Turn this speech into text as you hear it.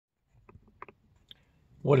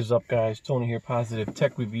What is up, guys? Tony here, Positive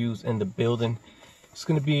Tech Reviews in the building. It's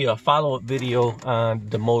going to be a follow-up video on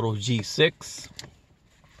the Moto G6.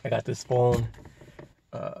 I got this phone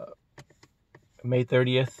May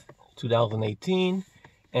 30th, 2018.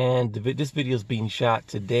 And this video is being shot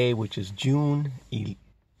today, which is June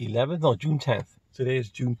 11th? No, June 10th. Today is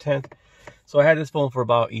June 10th. So I had this phone for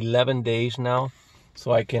about 11 days now.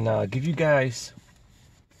 So I can give you guys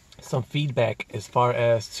some feedback as far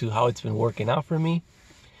as to how it's been working out for me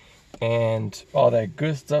and all that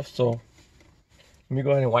good stuff. So let me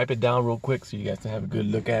go ahead and wipe it down real quick so you guys can have a good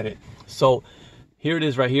look at it. So here it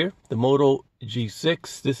is right here, the Moto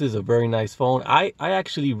G6. This is a very nice phone. I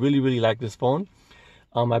actually really like this phone.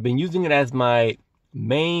 I've been using it as my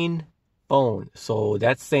main phone, so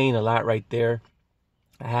that's saying a lot right there.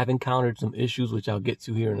 I have encountered some issues which I'll get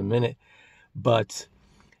to here in a minute, but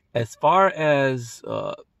as far as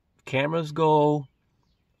cameras go,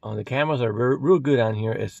 the cameras are real good on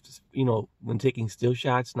here. It's, you know, when taking still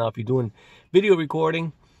shots. Now, if you're doing video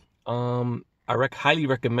recording, I highly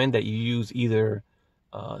recommend that you use either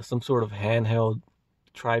some sort of handheld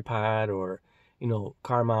tripod or, you know,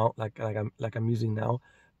 car mount like I'm using now,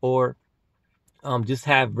 or just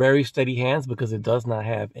have very steady hands, because it does not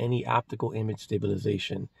have any optical image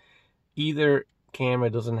stabilization. Either camera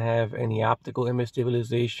doesn't have any optical image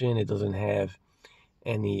stabilization. It doesn't have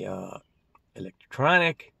any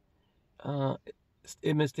electronic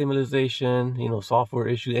image stabilization, you know, software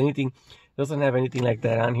issues, anything. Doesn't have anything like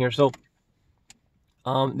that on here. So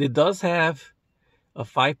it does have a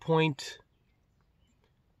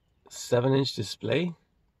 5.7-inch display,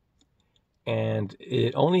 and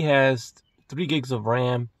it only has 3 gigs of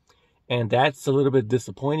RAM, and that's a little bit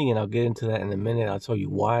disappointing, and I'll get into that in a minute. I'll tell you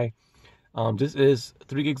why. This is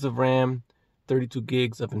 3 gigs of RAM, 32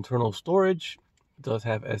 gigs of internal storage. It does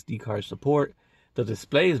have SD card support. The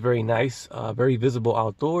display is very nice, very visible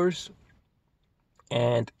outdoors,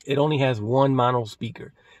 and it only has one mono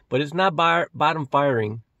speaker, but it's not bottom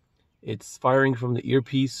firing. It's firing from the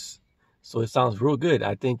earpiece, so it sounds real good.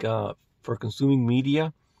 I think for consuming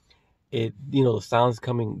media, the sound's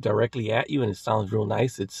coming directly at you, and it sounds real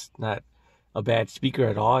nice. It's not a bad speaker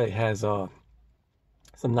at all. It has some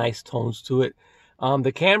nice tones to it.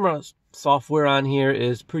 The camera software on here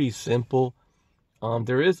is pretty simple.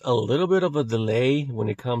 There is a little bit of a delay when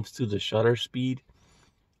it comes to the shutter speed.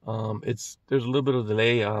 There's a little bit of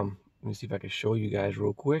delay. Let me see if I can show you guys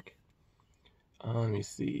real quick. Let me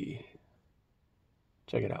see.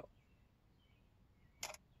 Check it out.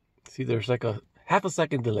 See, there's like a half a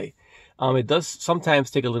second delay. It does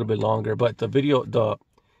sometimes take a little bit longer, but the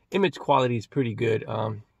image quality is pretty good.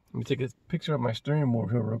 Let me take a picture of my steering wheel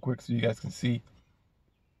here real quick so you guys can see.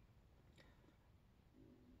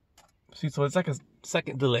 See, so it's like a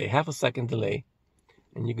second delay, half a second delay.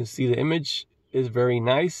 And you can see the image is very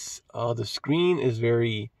nice. The screen is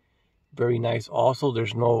very nice also.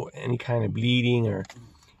 There's no any kind of bleeding or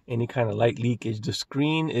any kind of light leakage. The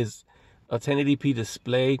screen is a 1080p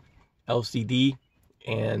display, LCD,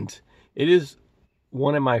 and it is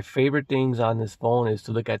one of my favorite things on this phone is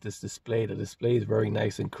to look at this display. The display is very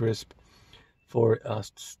nice and crisp for a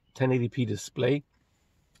 1080p display.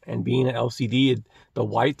 And being an LCD, the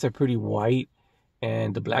whites are pretty white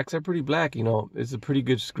and the blacks are pretty black. You know, it's a pretty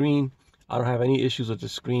good screen. I don't have any issues with the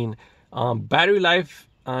screen. Battery life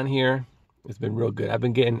on here has been real good. I've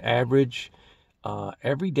been getting average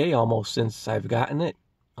every day almost since I've gotten it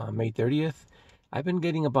on May 30th. I've been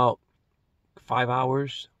getting about 5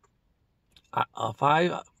 hours.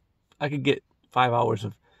 I could get 5 hours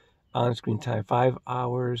of on-screen time. 5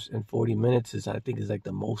 hours and 40 minutes I think is like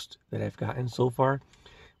the most that I've gotten so far,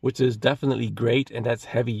 which is definitely great, and that's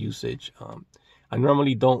heavy usage. I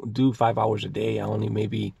normally don't do 5 hours a day. I only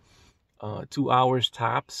maybe 2 hours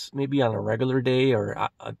tops, maybe on a regular day, or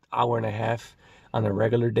an hour and a half on a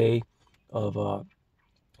regular day of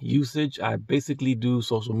usage. I basically do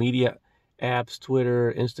social media apps,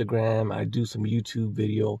 Twitter, Instagram. I do some YouTube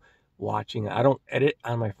video watching. I don't edit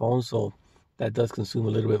on my phone, so that does consume a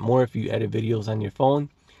little bit more if you edit videos on your phone.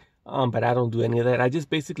 But I don't do any of that. I just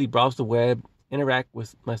basically browse the web, interact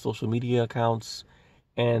with my social media accounts,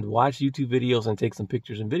 and watch YouTube videos and take some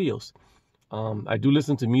pictures and videos. I do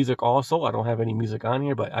listen to music also. I don't have any music on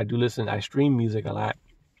here, but I stream music a lot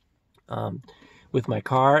with my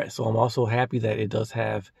car. So I'm also happy that it does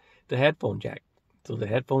have the headphone jack. So the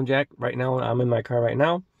headphone jack, right now, I'm in my car right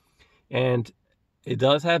now, and it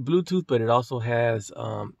does have Bluetooth, but it also has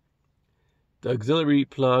the auxiliary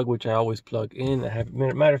plug, which I always plug in. I have,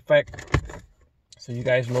 matter of fact, so you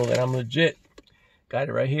guys know that I'm legit. Got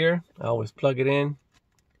it right here. I always plug it in.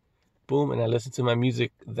 Boom, and I listen to my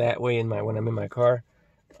music that way when I'm in my car.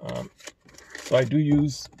 So I do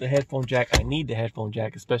use the headphone jack. I need the headphone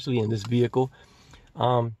jack, especially in this vehicle,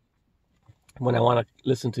 when I want to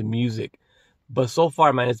listen to music. But so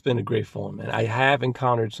far, man, it's been a great phone, man. I have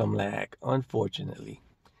encountered some lag, unfortunately.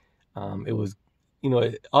 It was,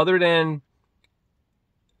 other than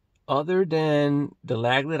the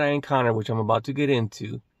lag that I encountered, which I'm about to get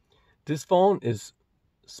into, this phone is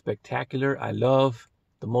spectacular. I love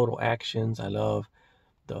the Moto actions. I love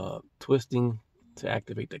the twisting to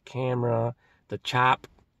activate the camera, the chop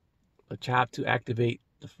to activate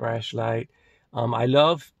the flashlight. I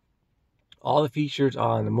love all the features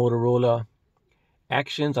on the Motorola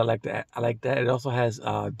actions. I like that. It also has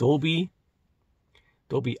Dolby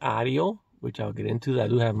audio, which I'll get into. I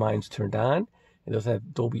do have mine turned on. It does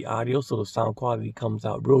have Dolby audio, so the sound quality comes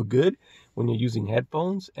out real good when you're using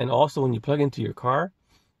headphones. And also when you plug into your car,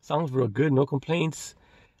 sounds real good. No complaints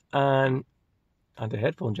on the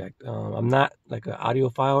headphone jack. I'm not like an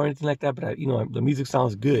audiophile or anything like that, but the music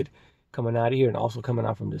sounds good coming out of here and also coming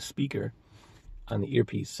out from the speaker on the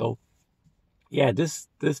earpiece. So yeah, this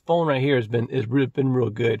phone right here has been real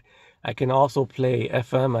good. I can also play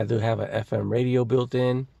FM. I do have an FM radio built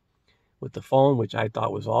in with the phone, which I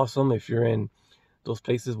thought was awesome. If you're in those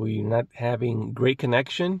places where you're not having great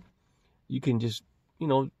connection, you can just,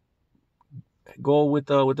 go with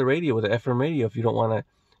the radio, with the FM radio. If you don't want to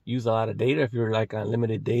use a lot of data, if you're like on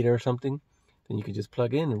limited data or something, then you can just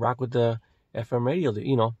plug in and rock with the FM radio,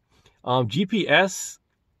 GPS,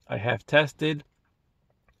 I have tested.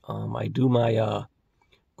 I do my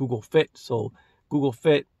Google Fit. So Google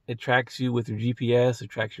Fit, it tracks you with your GPS, it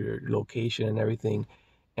tracks your location and everything.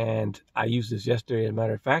 And I used this yesterday, as a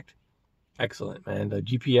matter of fact. Excellent, man. The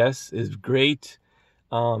GPS is great.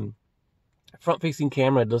 Front-facing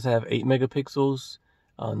camera, it does have 8 megapixels.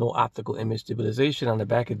 No optical image stabilization. On the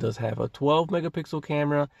back, it does have a 12 megapixel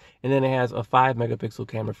camera. And then it has a 5 megapixel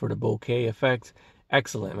camera for the bokeh effect.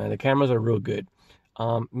 Excellent, man. The cameras are real good.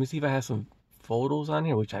 Let me see if I have some photos on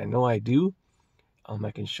here, which I know I do.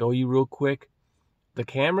 I can show you real quick. The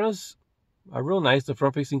cameras are real nice. The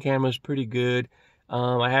front-facing camera is pretty good.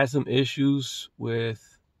 I had some issues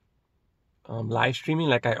with live streaming,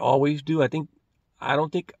 like I always do. I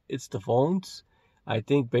don't think it's the phones. I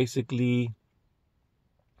think basically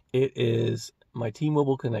it is my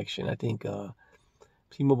T-Mobile connection. I think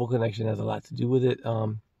T-Mobile connection has a lot to do with it.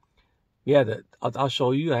 Yeah, I'll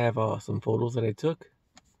show you. I have some photos that I took,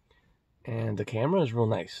 and the camera is real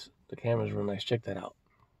nice. Check that out.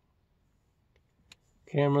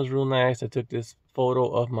 Camera's real nice. I took this photo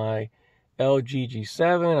of my LG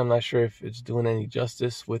G7. I'm not sure if it's doing any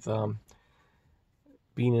justice with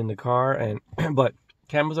being in the car, but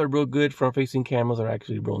cameras are real good. Front-facing cameras are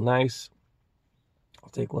actually real nice. I'll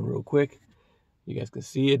take one real quick. You guys can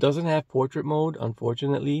see it doesn't have portrait mode,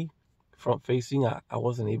 unfortunately. Front-facing, I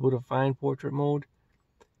wasn't able to find portrait mode.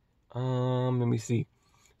 Let me see.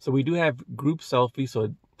 So we do have group selfie, so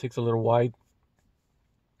it takes a little wide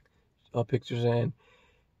pictures and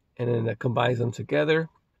then it combines them together.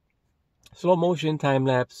 Slow motion, time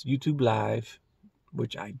lapse, YouTube Live,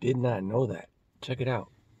 which I did not know that. Check it out.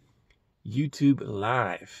 YouTube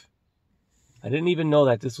Live. I didn't even know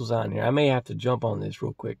that this was on here. I may have to jump on this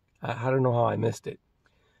real quick. I don't know how I missed it.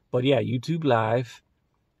 But yeah, YouTube Live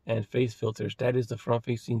and face filters. That is the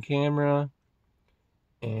front-facing camera.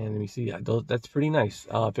 And let me see. That's pretty nice.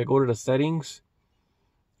 If I go to the settings,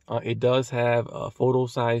 it does have a photo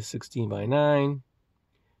size 16:9.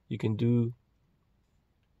 You can do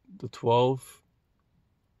the 12.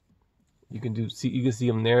 You can see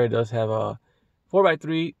them there. It does have a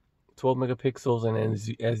 4:3, 12 megapixels, and then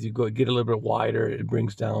as you get a little bit wider, it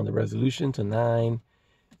brings down the resolution to 9,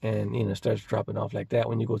 and it starts dropping off like that.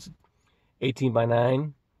 When you go to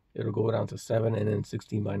 18:9, it'll go down to 7, and then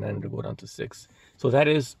 16:9, it'll go down to 6. So that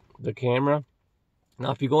is the camera.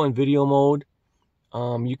 Now, if you go in video mode,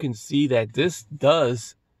 you can see that this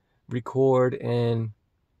does record in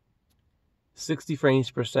 60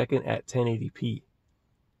 frames per second at 1080p.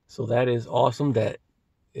 So that is awesome. That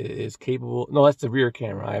is capable. No, that's the rear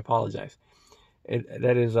camera. I apologize.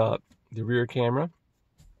 That is the rear camera.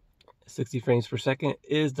 60 frames per second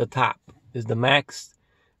is the top, is the max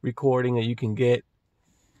recording that you can get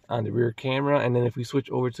on the rear camera. And then if we switch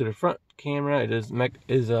over to the front camera, it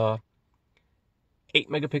is a 8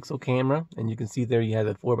 megapixel camera, and you can see there you have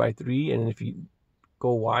the 4:3, and then if you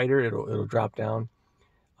go wider, it'll drop down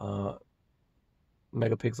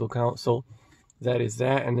megapixel count. So that is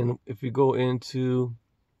that. And then if you go into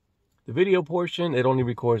the video portion, it only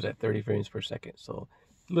records at 30 frames per second. So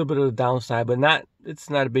a little bit of a downside, but it's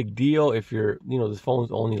not a big deal if you're, this phone's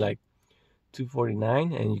only like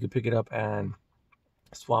 $249, and you can pick it up and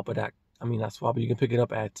swap it at, you can pick it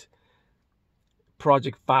up at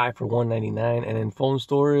Project 5 for $199. And then phone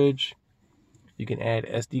storage, you can add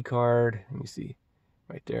SD card. Let me see,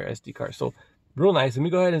 right there, SD card. So real nice. Let me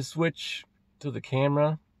go ahead and switch to the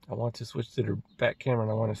camera. I want to switch to the back camera,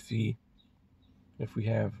 and I want to see if we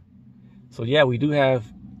have. So yeah, we do have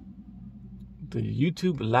the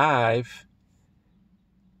YouTube Live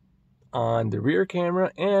on the rear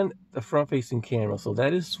camera and the front facing camera. So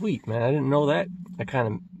that is sweet, man. I didn't know that. I kind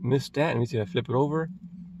of missed that. Let me see if I flip it over.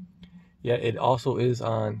 Yeah, it also is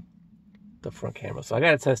on the front camera. So I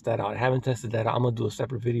got to test that out. I haven't tested that out. I'm going to do a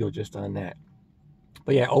separate video just on that.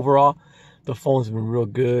 But yeah, overall, the phone's been real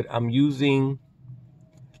good. I'm using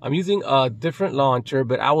a different launcher,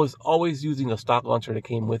 but I was always using the stock launcher that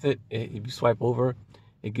came with it. If you swipe over,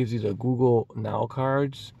 it gives you the Google Now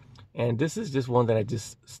cards. And this is just one that I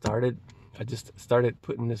just started. I just started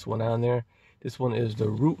putting this one on there. This one is the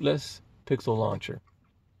rootless Pixel launcher.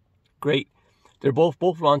 Great. They're both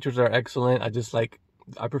launchers are excellent.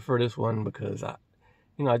 I prefer this one because I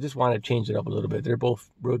just want to change it up a little bit. They're both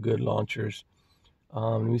real good launchers.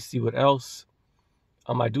 Let me see what else.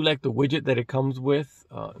 I do like the widget that it comes with.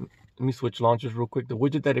 Let me switch launchers real quick. The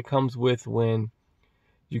widget that it comes with when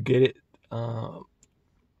you get it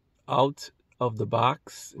out of the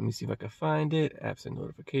box. Let me see if I can find it. Apps and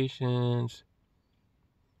notifications.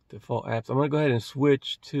 Default apps. I'm going to go ahead and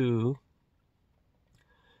switch to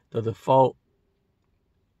the default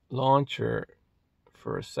launcher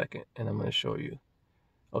for a second, and I'm going to show you.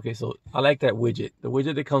 Okay, so I like that widget. The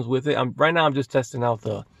widget that comes with it. Right now I'm just testing out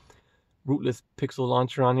the rootless Pixel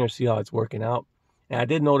launcher on here, see how it's working out. And I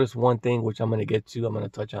did notice one thing which I'm going to get to, I'm going to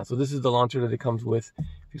touch on. So this is the launcher that it comes with.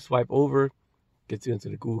 If you swipe over, gets you into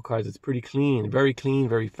the Google cards. It's pretty clean,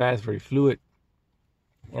 very fast, very fluid.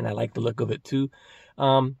 And I like the look of it too.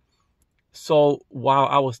 So while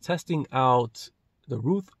I was testing out the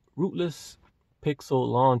rootless Pixel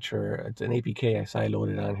launcher, it's an APK I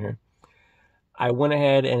sideloaded on here, I went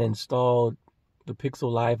ahead and installed the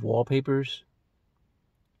Pixel Live wallpapers.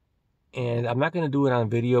 And I'm not going to do it on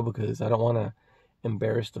video because I don't want to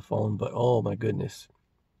embarrass the phone. But oh my goodness,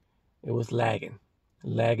 it was lagging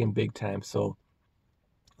big time. So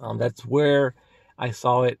that's where I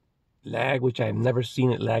saw it lag, which I've never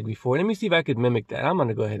seen it lag before. Let me see if I could mimic that. I'm going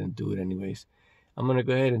to go ahead and do it anyways. I'm going to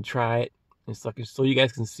go ahead and try it and so you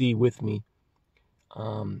guys can see with me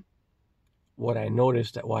what I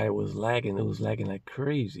noticed, that why it was lagging. It was lagging like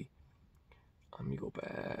crazy. Let me go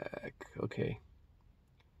back. Okay.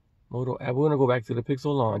 Moto app. We're going to go back to the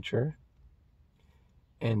Pixel launcher.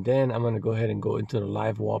 And then I'm going to go ahead and go into the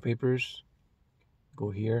live wallpapers. Go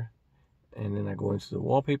here. And then I go into the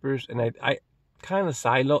wallpapers. And I kind of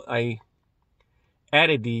I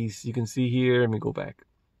added these. You can see here. Let me go back.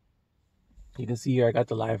 You can see here I got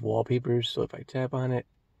the live wallpapers. So if I tap on it,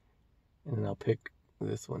 and then I'll pick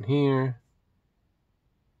this one here.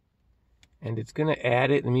 And it's going to add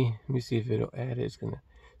it. Let me see if it'll add it. It's going to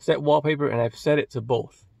set wallpaper. And I've set it to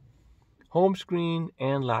both home screen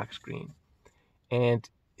and lock screen. And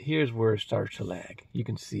here's where it starts to lag. You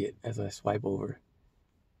can see it as I swipe over.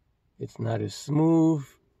 It's not as smooth.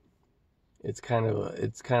 It's kind of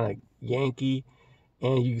yanky,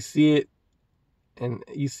 and you see it, and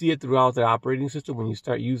you see it throughout the operating system when you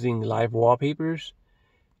start using live wallpapers.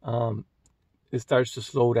 It starts to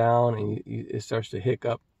slow down, and it starts to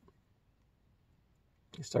hiccup.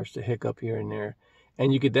 It starts to hiccup here and there,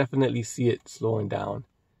 and you could definitely see it slowing down.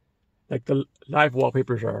 Like the live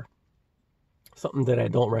wallpapers are something that I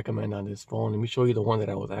don't recommend on this phone. Let me show you the one that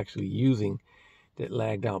I was actually using that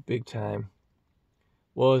lagged out big time.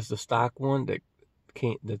 Was the stock one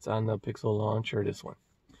that's on the Pixel launcher. This one.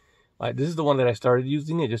 This is the one that I started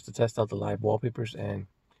using it just to test out the live wallpapers, and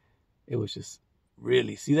it was just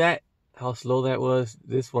really, see that? How slow that was?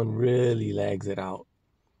 This one really lags it out.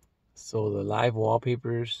 So the live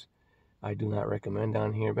wallpapers, I do not recommend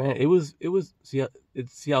down here, man. It was see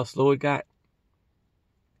how slow it got.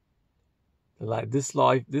 This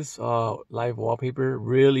live wallpaper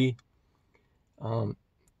really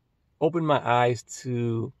opened my eyes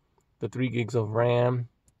to the 3 gigs of RAM.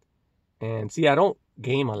 And see, I don't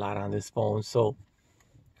game a lot on this phone, so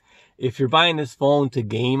if you're buying this phone to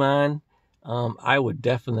game on, I would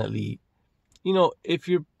definitely, if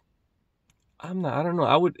you're, I don't know,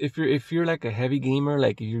 I would, if you're like a heavy gamer,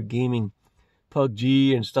 like if you're gaming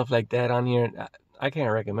PUBG and stuff like that on here, I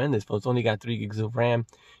can't recommend this phone. It's only got 3 gigs of RAM.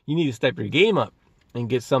 You need to step your game up and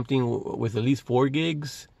get something with at least 4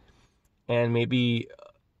 gigs, and maybe,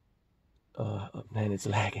 man, it's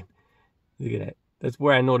lagging. Look at that. That's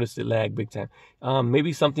where I noticed it lag big time.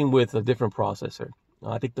 Maybe something with a different processor.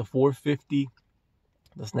 I think the 450,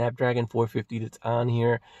 the Snapdragon 450 that's on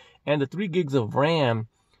here, and the 3 gigs of RAM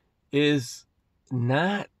is,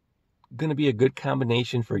 not gonna be a good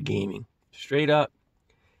combination for gaming. Straight up.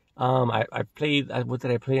 I played, what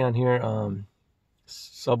did I play on here?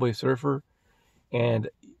 Subway Surfer, and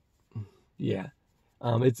yeah,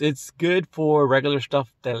 it's good for regular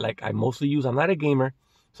stuff that like I mostly use. I'm not a gamer,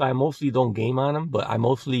 so I mostly don't game on them, but I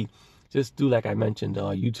mostly just do, like I mentioned,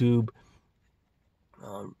 YouTube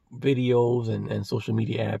videos and social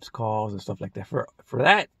media apps, calls and stuff like that. For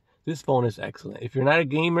that, this phone is excellent. If you're not a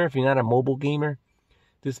gamer, if you're not a mobile gamer,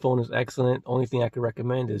 this phone is excellent. Only thing I could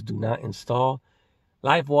recommend is do not install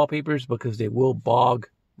live wallpapers, because they will bog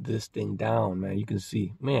this thing down, man. You can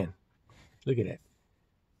see, man, look at that.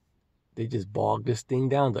 They just bog this thing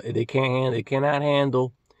down. They cannot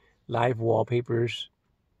handle live wallpapers.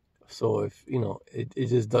 So if, you know, it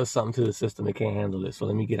just does something to the system, it can't handle it. So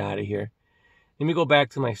let me get out of here. Let me go back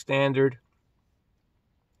to my standard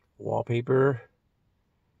wallpaper,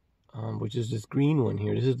 which is this green one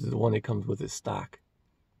here. This is the one that comes with its stock.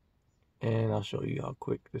 And I'll show you how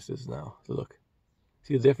quick this is now. So look.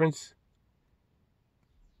 See the difference?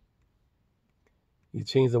 You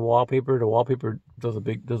change the wallpaper does a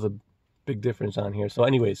big difference on here. So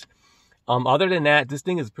anyways, other than that, this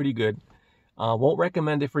thing is pretty good. Won't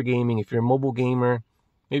recommend it for gaming. If you're a mobile gamer,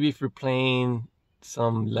 maybe if you're playing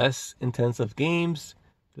some less intensive games,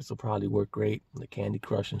 this will probably work great, like Candy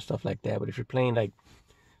Crush and stuff like that. But if you're playing like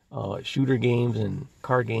shooter games and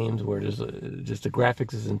car games where there's just the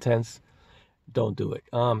graphics is intense, don't do it.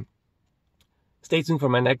 Stay tuned for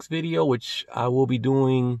my next video, which I will be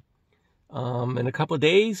doing in a couple of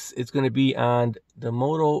days. It's going to be on the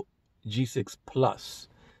Moto G6 Plus.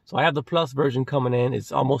 So I have the Plus version coming in.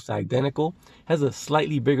 It's almost identical. Has a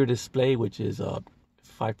slightly bigger display, which is a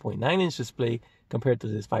 5.9-inch display compared to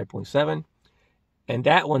this 5.7. And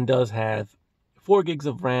that one does have 4 gigs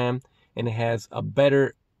of RAM, and it has a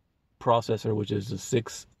better processor, which is the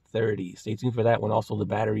 630. Stay tuned for that one. Also, the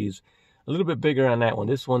battery is a little bit bigger on that one.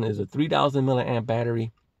 This one is a 3,000 milliamp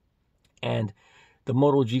battery, and the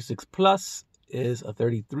Moto G6 Plus is a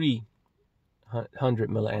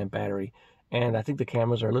 3,300 milliamp battery. And I think the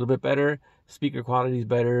cameras are a little bit better. Speaker quality is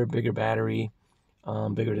better, bigger battery,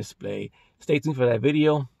 bigger display. Stay tuned for that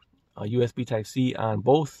video. USB Type-C on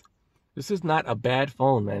both. This is not a bad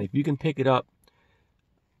phone, man. If you can pick it up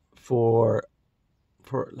for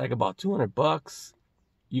like about $200,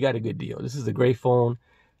 you got a good deal. This is a great phone.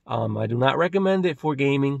 I do not recommend it for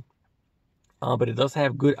gaming, but it does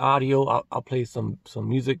have good audio. I'll play some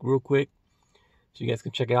music real quick so you guys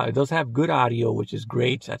can check it out. It does have good audio, which is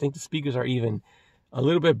great. I think the speakers are even a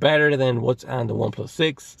little bit better than what's on the OnePlus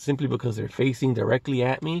 6, simply because they're facing directly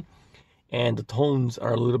at me, and the tones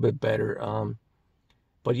are a little bit better.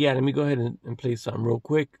 But yeah, let me go ahead and play something real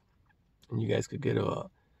quick, and you guys could get a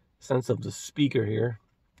sense of the speaker here.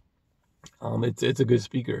 It's a good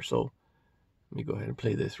speaker, so let me go ahead and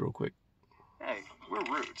play this real quick. Hey, we're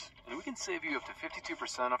Root, and we can save you up to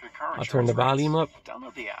 52% off your car insurance. I'll turn the volume up.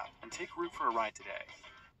 Download the app and take Root for a ride today.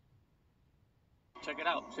 Check it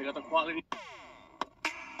out. Check out the quality.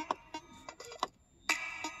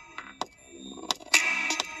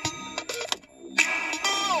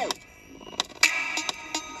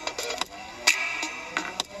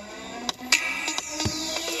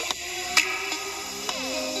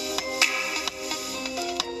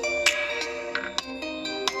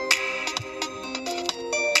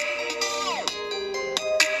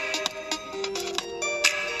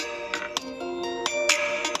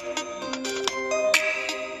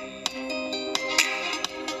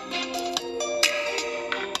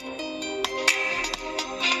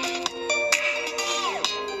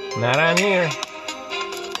 Not on here.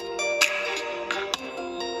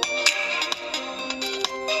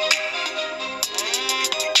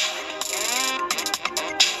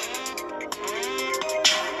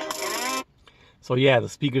 So yeah, the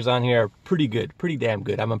speakers on here are pretty good, pretty damn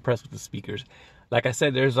good. I'm impressed with the speakers. Like I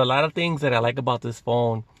said, there's a lot of things that I like about this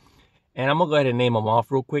phone, and I'm gonna go ahead and name them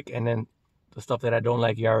off real quick, and then the stuff that I don't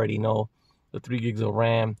like, you already know. The 3 gigs of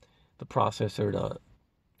RAM, the processor, the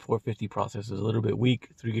 450 processor is a little bit weak.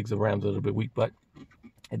 3 gigs of RAM is a little bit weak, but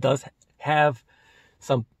it does have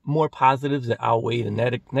some more positives that outweigh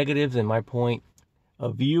the negatives in my point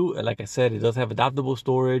of view. And like I said, it does have adaptable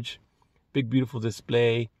storage, big beautiful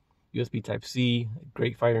display, USB Type-C,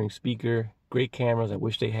 great firing speaker, great cameras. I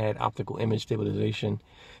wish they had optical image stabilization,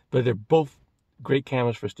 but they're both great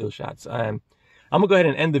cameras for still shots. I'm gonna go ahead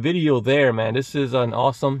and end the video there, man. This is an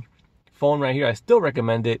awesome phone right here. I still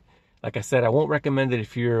recommend it. Like I said, I won't recommend it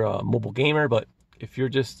if you're a mobile gamer, but if you're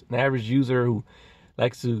just an average user who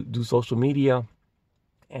likes to do social media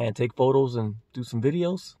and take photos and do some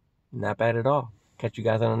videos, not bad at all. Catch you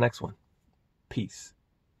guys on the next one. Peace.